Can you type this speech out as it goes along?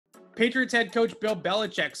Patriots head coach Bill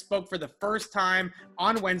Belichick spoke for the first time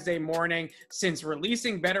on Wednesday morning since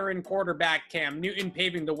releasing veteran quarterback Cam Newton,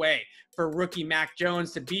 paving the way for rookie Mac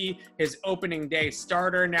Jones to be his opening day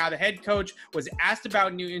starter. Now, the head coach was asked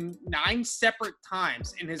about Newton 9 separate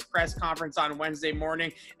times in his press conference on Wednesday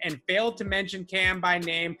morning and failed to mention Cam by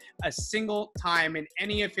name a single time in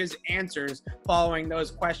any of his answers following those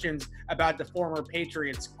questions about the former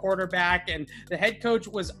Patriots quarterback. And the head coach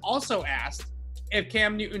was also asked if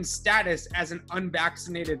Cam Newton's status as an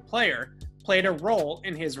unvaccinated player played a role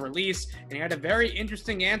in his release, and he had a very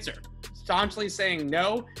interesting answer, staunchly saying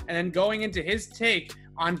no, and then going into his take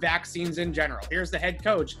on vaccines in general. Here's the head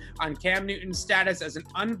coach on Cam Newton's status as an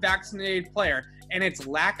unvaccinated player and its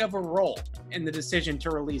lack of a role in the decision to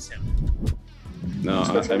release him. No,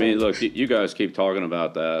 I mean, look, you guys keep talking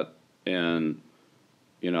about that, and,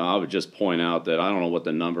 you know, I would just point out that I don't know what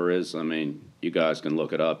the number is. I mean, you guys can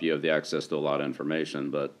look it up. You have the access to a lot of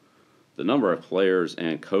information, but the number of players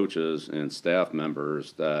and coaches and staff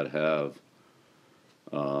members that have,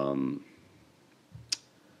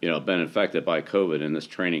 been infected by COVID in this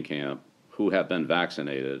training camp who have been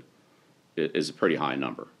vaccinated is a pretty high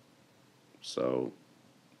number. So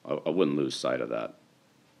I wouldn't lose sight of that.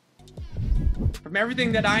 From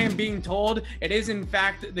everything that I am being told, it is in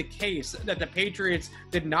fact the case that the Patriots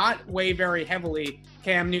did not weigh very heavily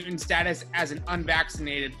Cam Newton's status as an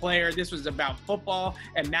unvaccinated player. This was about football,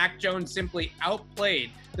 and Mac Jones simply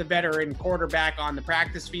outplayed the veteran quarterback on the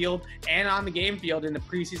practice field and on the game field in the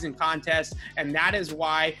preseason contest, and that is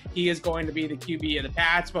why he is going to be the QB of the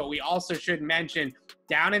Pats. But we also should mention,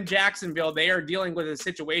 down in Jacksonville, they are dealing with a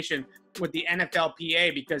situation with the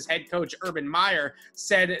NFLPA because head coach Urban Meyer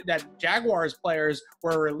said that Jaguars players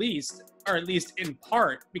were released, or at least in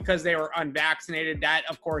part, because they were unvaccinated. That,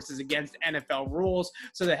 of course, is against NFL rules.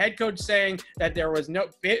 So the head coach saying that there was no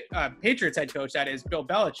Patriots head coach, that is Bill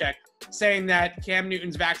Belichick, saying that Cam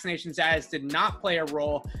Newton's vaccination status did not play a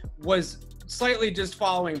role was slightly just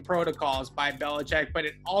following protocols by Belichick, but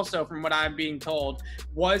it also, from what I'm being told,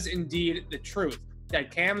 was indeed the truth, that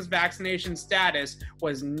Cam's vaccination status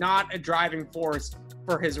was not a driving force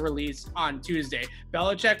for his release on Tuesday.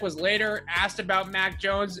 Belichick was later asked about Mac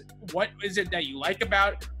Jones, what is it that you like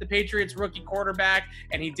about the Patriots rookie quarterback?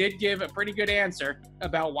 And he did give a pretty good answer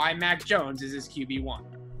about why Mac Jones is his QB1.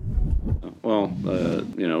 Well,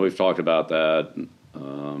 we've talked about that.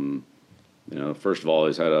 First of all,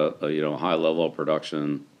 he's had a high level of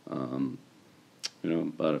production,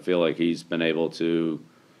 but I feel like he's been able to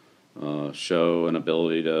show an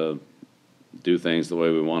ability to do things the way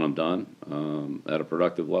we want them done at a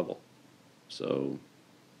productive level. So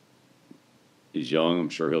he's young. I'm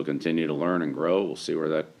sure he'll continue to learn and grow. We'll see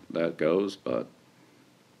where that goes. But,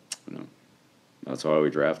 that's why we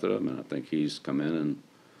drafted him, and I think he's come in and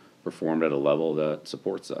performed at a level that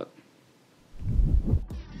supports that.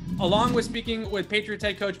 Along with speaking with Patriots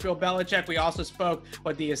head coach Bill Belichick, we also spoke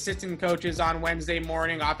with the assistant coaches on Wednesday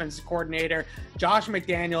morning, offensive coordinator Josh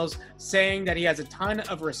McDaniels, saying that he has a ton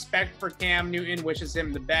of respect for Cam Newton, wishes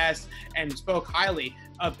him the best, and spoke highly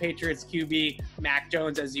of Patriots QB Mac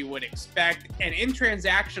Jones, as you would expect. And in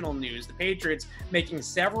transactional news, the Patriots making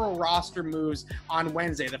several roster moves on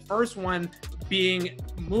Wednesday. The first one being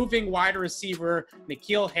moving wide receiver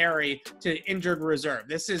N'Keal Harry to injured reserve.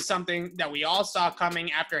 This is something that we all saw coming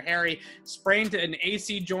after Harry sprained an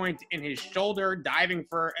AC joint in his shoulder diving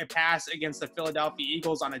for a pass against the Philadelphia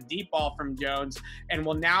Eagles on a deep ball from Jones, and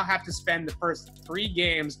will now have to spend the first 3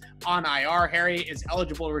 games on IR. Harry is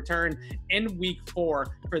eligible to return in week 4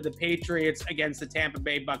 for the Patriots against the Tampa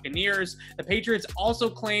Bay Buccaneers. The Patriots also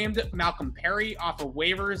claimed Malcolm Perry off of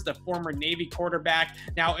waivers, the former Navy quarterback,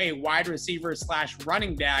 now a wide receiver /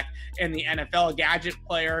 running back in the NFL, a gadget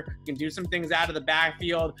player, can do some things out of the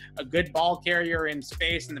backfield, a good ball carrier in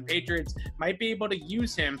space, and the Patriots might be able to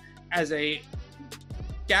use him as a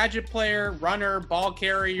gadget player, runner, ball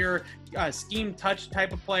carrier, scheme touch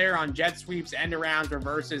type of player on jet sweeps, end arounds,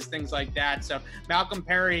 reverses, things like that. So Malcolm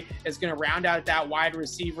Perry is going to round out that wide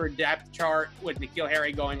receiver depth chart with N'Keal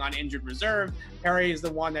Harry going on injured reserve. Perry is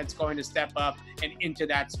the one that's going to step up and into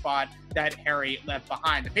that spot that Harry left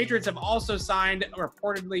behind. The Patriots have also signed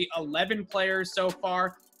reportedly 11 players so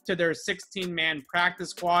far to their 16-man practice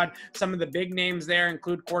squad. Some of the big names there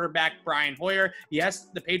include quarterback Brian Hoyer. Yes,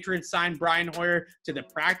 the Patriots signed Brian Hoyer to the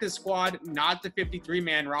practice squad, not the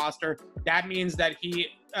 53-man roster. That means that he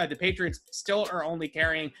the Patriots still are only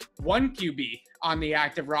carrying one QB on the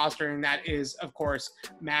active roster, and that is, of course,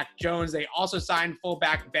 Mac Jones. They also signed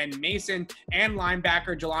fullback Ben Mason and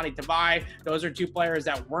linebacker Jelani Tavai. Those are two players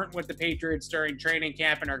that weren't with the Patriots during training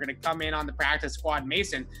camp and are going to come in on the practice squad.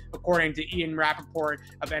 Mason, according to Ian Rappaport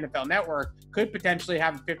of NFL Network, could potentially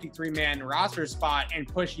have a 53-man roster spot and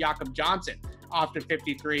push Jakob Johnson off to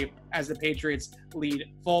 53 as the Patriots lead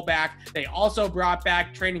fullback. They also brought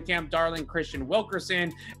back training camp darling Kristian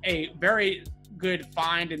Wilkerson, a very good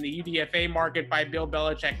find in the UDFA market by Bill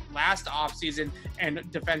Belichick last offseason, and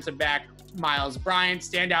defensive back Myles Bryant.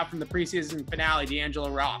 Standout from the preseason finale, D'Angelo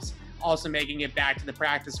Ross, also making it back to the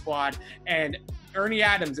practice squad. And Ernie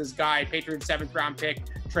Adams, his guy, Patriots 7th-round pick,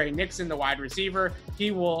 Tre Nixon, the wide receiver,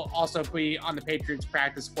 he will also be on the Patriots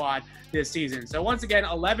practice squad this season. So once again,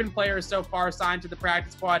 11 players so far signed to the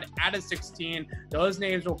practice squad out of 16. Those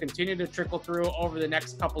names will continue to trickle through over the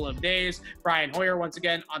next couple of days. Brian Hoyer, once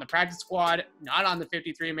again, on the practice squad, not on the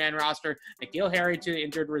 53-man roster. N'Keal Harry to the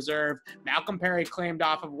injured reserve. Malcolm Perry claimed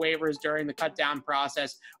off of waivers during the cut-down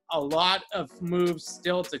process. A lot of moves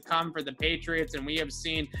still to come for the Patriots, and we have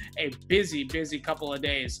seen a busy couple of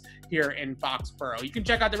days here in Foxborough. You can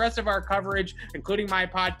check out the rest of our coverage, including my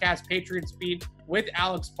podcast, Patriots Beat, with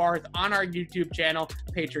Alex Barth, on our YouTube channel,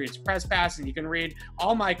 Patriots Press Pass, and you can read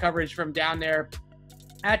all my coverage from down there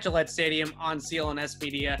at Gillette Stadium on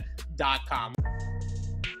clnsmedia.com.